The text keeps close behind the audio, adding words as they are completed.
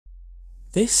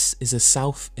This is a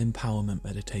self-empowerment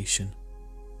meditation.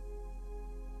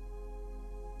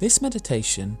 This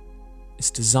meditation is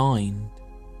designed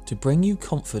to bring you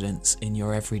confidence in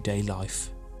your everyday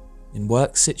life, in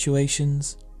work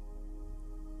situations,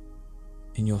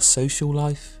 in your social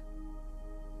life,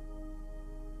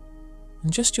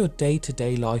 and just your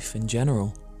day-to-day life in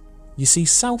general. You see,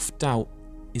 self-doubt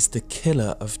is the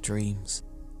killer of dreams.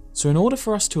 So in order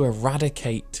for us to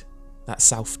eradicate that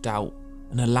self-doubt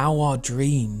and allow our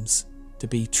dreams to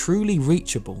be truly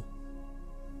reachable,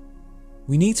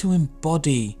 we need to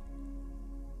embody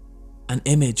an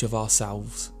image of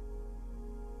ourselves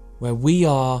where we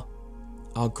are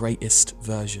our greatest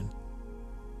version,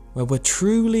 where we're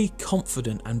truly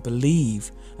confident and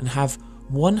believe and have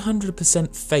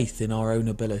 100% faith in our own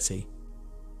ability.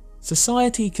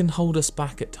 Society can hold us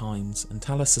back at times and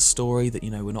tell us a story that,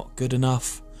 we're not good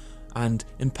enough and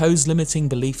impose limiting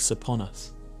beliefs upon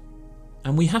us.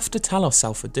 And we have to tell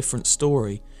ourselves a different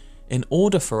story in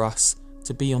order for us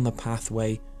to be on the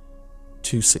pathway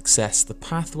to success, the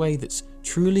pathway that's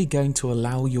truly going to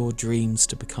allow your dreams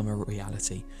to become a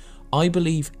reality. I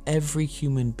believe every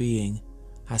human being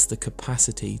has the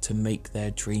capacity to make their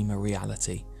dream a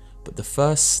reality, but the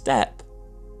first step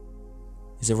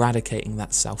is eradicating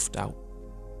that self-doubt.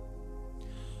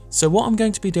 So what I'm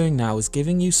going to be doing now is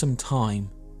giving you some time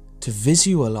to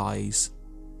visualize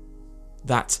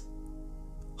that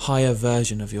higher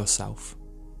version of yourself,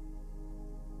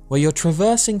 where you're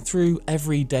traversing through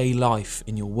everyday life,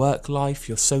 in your work life,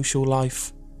 your social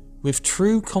life, with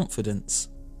true confidence.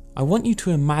 I want you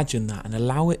to imagine that and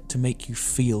allow it to make you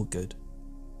feel good.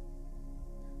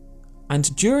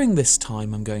 And during this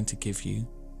time I'm going to give you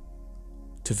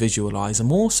to visualize,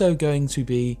 I'm also going to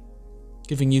be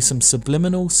giving you some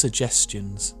subliminal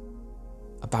suggestions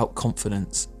about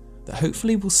confidence that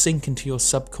hopefully will sink into your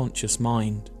subconscious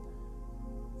mind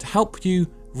to help you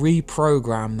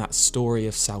reprogram that story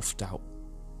of self-doubt.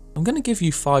 I'm going to give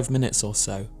you 5 minutes or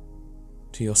so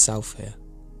to yourself here.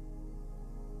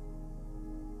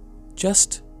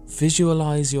 Just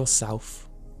visualize yourself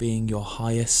being your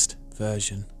highest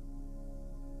version.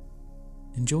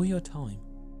 Enjoy your time.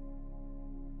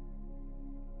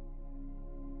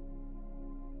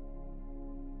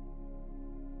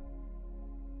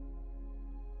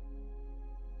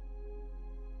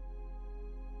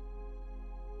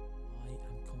 I am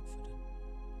confident.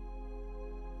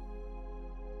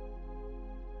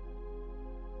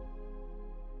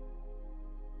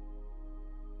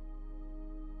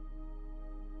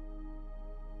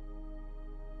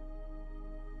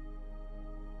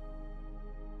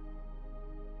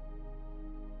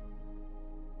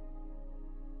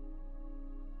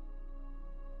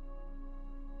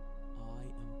 I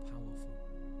am powerful. I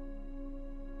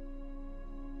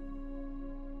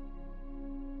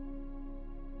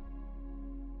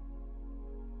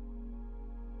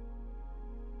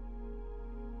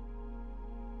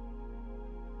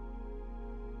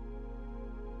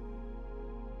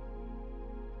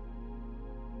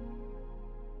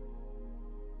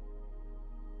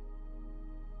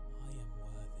am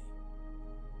worthy.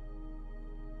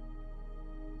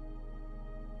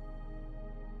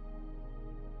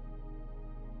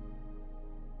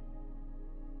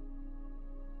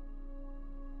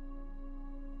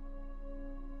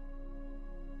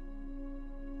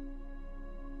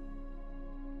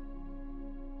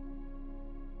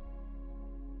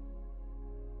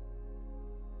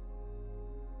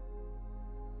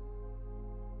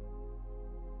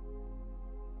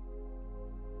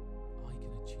 I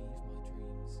can achieve my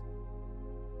dreams.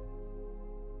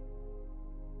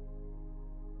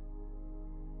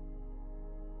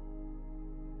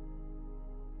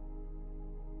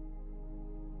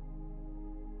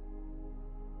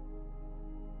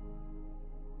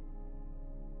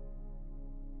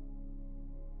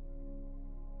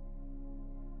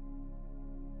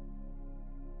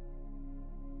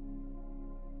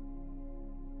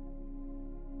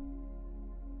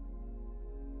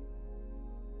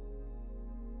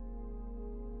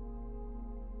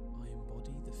 I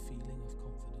embody the feeling of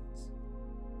confidence.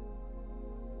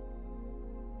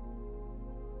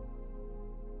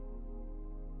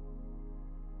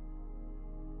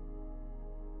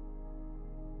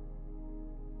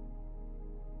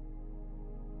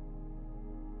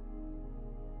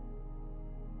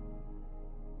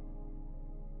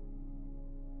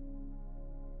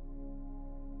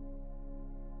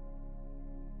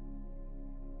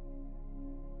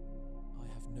 I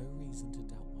have no reason to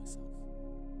doubt myself.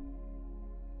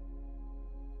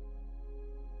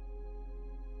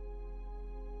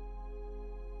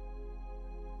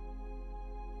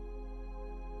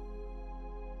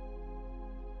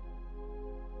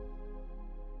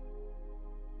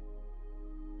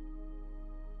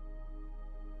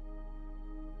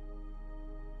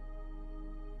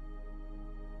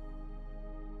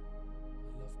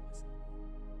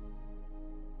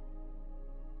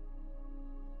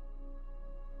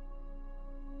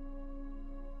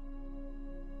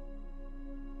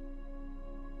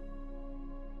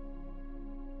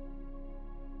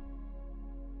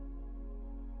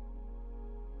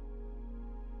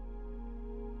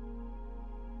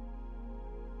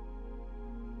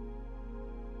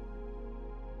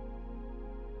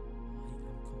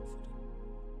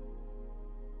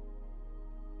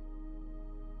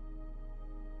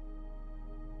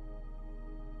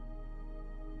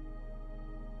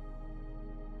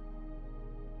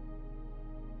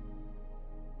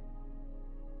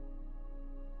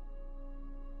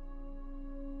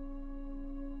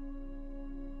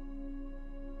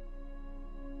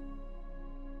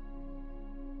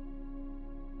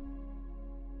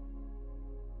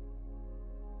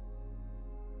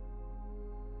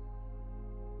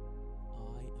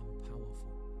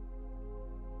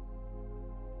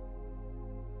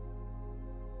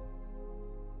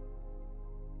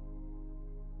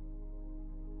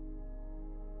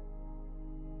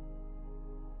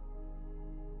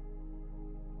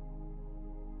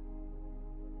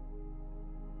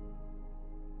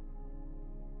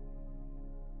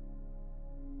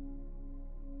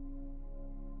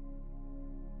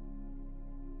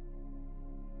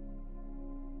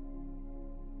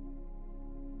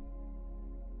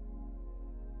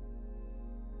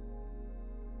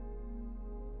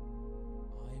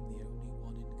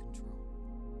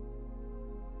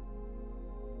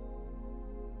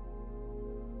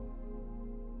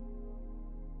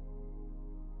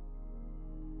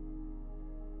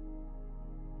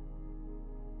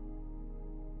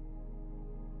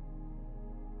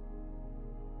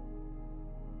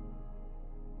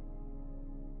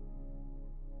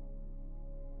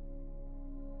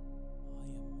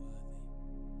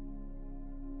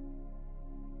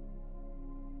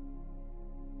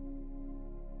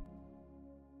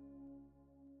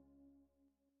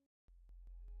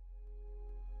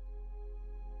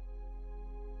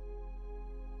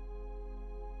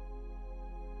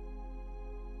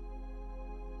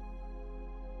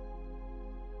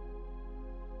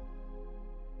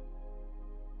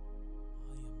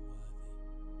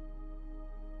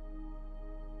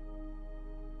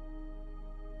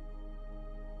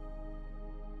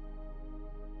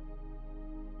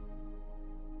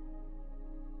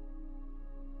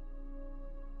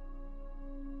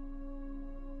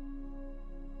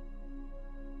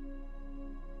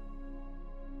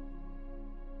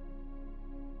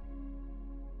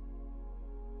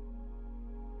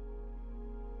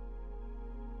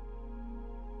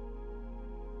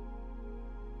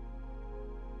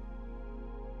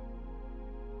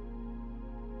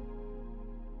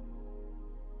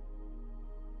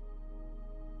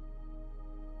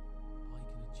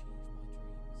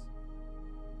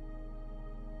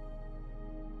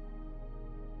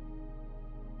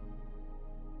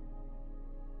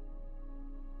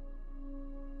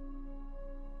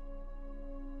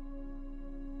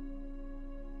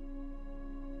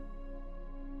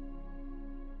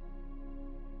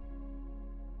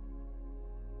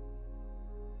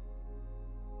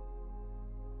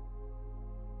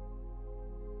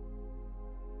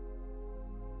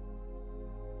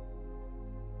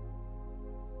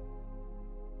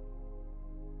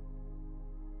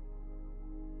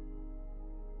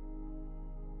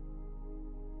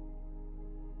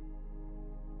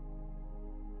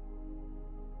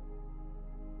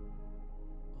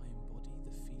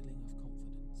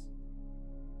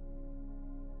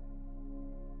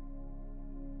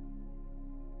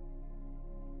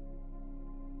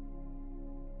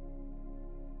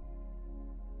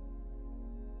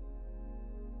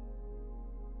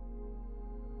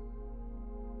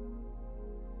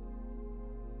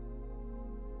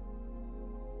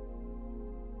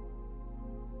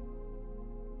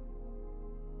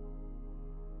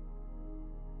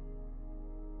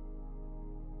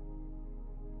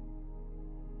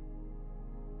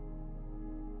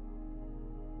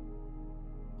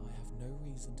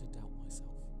 reason to doubt